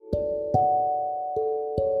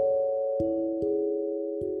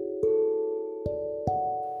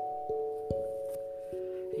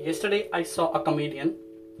Yesterday, I saw a comedian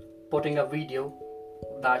putting a video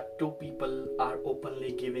that two people are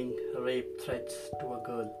openly giving rape threats to a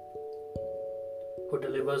girl who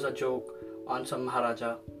delivers a joke on some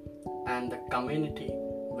Maharaja, and the community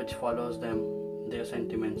which follows them, their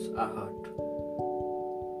sentiments are hurt.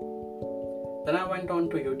 Then I went on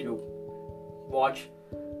to YouTube, watched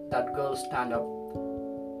that girl stand up,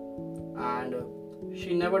 and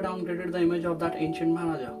she never downgraded the image of that ancient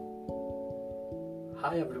Maharaja.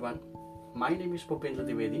 Hi everyone, my name is Bhupendra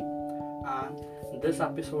Dwivedi, and this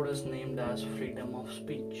episode is named as Freedom of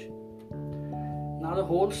Speech. Now the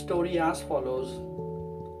whole story as follows.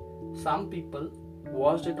 Some people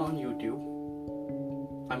watched it on YouTube,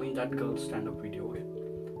 that girl's stand-up video.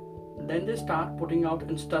 Then they start putting out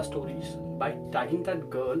Insta stories by tagging that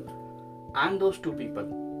girl and those two people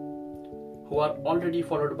who are already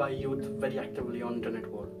followed by youth very actively on internet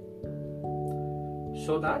world,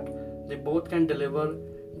 so that they both can deliver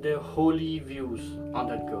their holy views on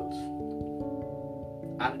that girls.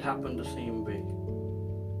 And it happened the same way.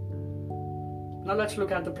 Now let's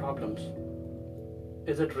look at the problems.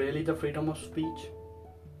 Is it really the freedom of speech?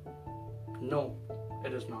 No,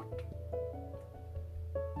 it is not.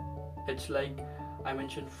 It's like I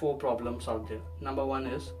mentioned 4 problems out there. Number 1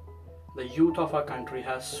 is the youth of our country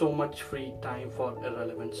has so much free time for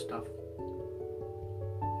irrelevant stuff.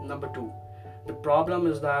 Number 2, the problem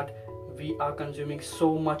is that we are consuming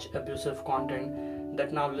so much abusive content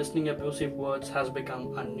that now listening abusive words has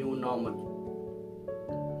become a new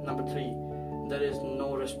normal. Number 3, there is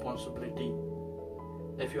no responsibility.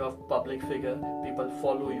 If you are a public figure, people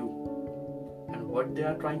follow you, and what they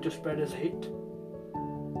are trying to spread is hate.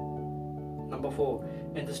 Number 4,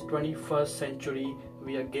 in this 21st century,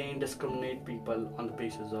 we again discriminate people on the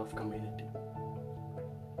basis of community.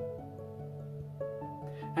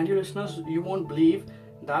 And you listeners, you won't believe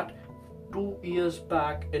that 2 years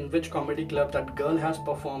back, in which comedy club that girl has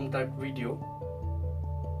performed that video,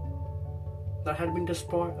 that had been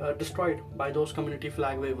destroyed by those community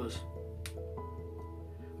flag wavers.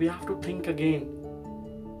 We have to think again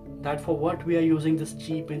that for what we are using this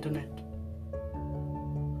cheap internet?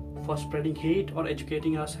 For spreading hate or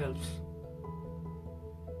educating ourselves?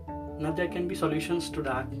 Now there can be solutions to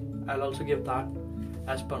that. I'll also give that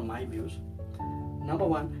as per my views. Number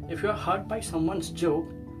 1, if you are hurt by someone's joke,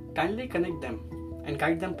 kindly connect them and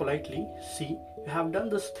guide them politely. See, you have done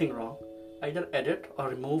this thing wrong. Either edit or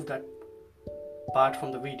remove that part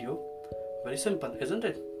from the video. Very simple, isn't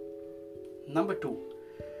it? Number 2,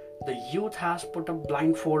 the youth has put a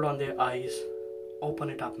blindfold on their eyes. Open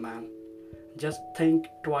it up, man. Just think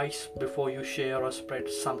twice before you share or spread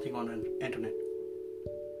something on the internet.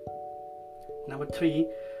 Number 3,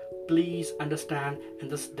 please understand, in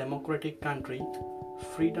this democratic country,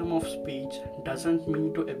 freedom of speech doesn't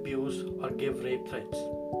mean to abuse or give rape threats.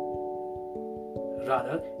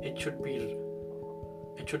 Rather, it should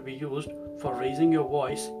be used for raising your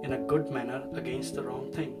voice in a good manner against the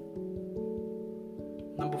wrong thing.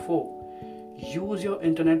 Number 4, use your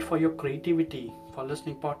internet for your creativity, for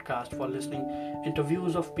listening podcasts, for listening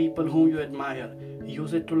interviews of people whom you admire.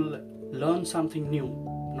 Use it to learn something new,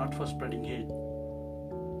 not for spreading hate.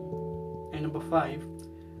 And number 5,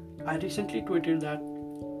 I recently tweeted that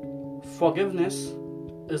forgiveness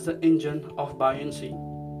is the engine of buoyancy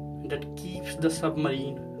that keeps the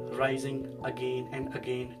submarine rising again and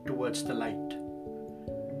again towards the light,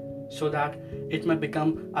 so that it may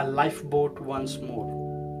become a lifeboat once more.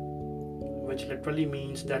 Which literally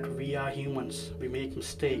means that we are humans, we make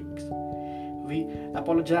mistakes, we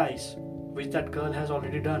apologize, which that girl has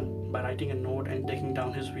already done by writing a note and taking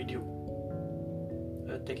down her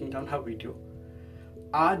video.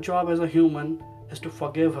 Our job as a human is to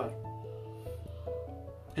forgive her.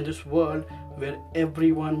 In this world where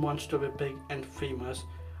everyone wants to be big and famous,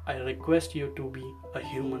 I request you to be a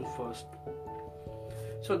human first.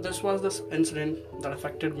 So this was this incident that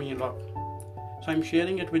affected me a lot. So I'm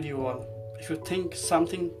sharing it with you all. If you think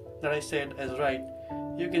something that I said is right,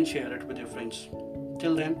 you can share it with your friends.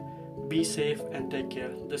 Till then, be safe and take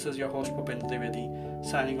care. This is your host Bhupendra Dwivedi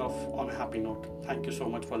signing off on a happy note. Thank you so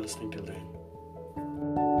much for listening till then.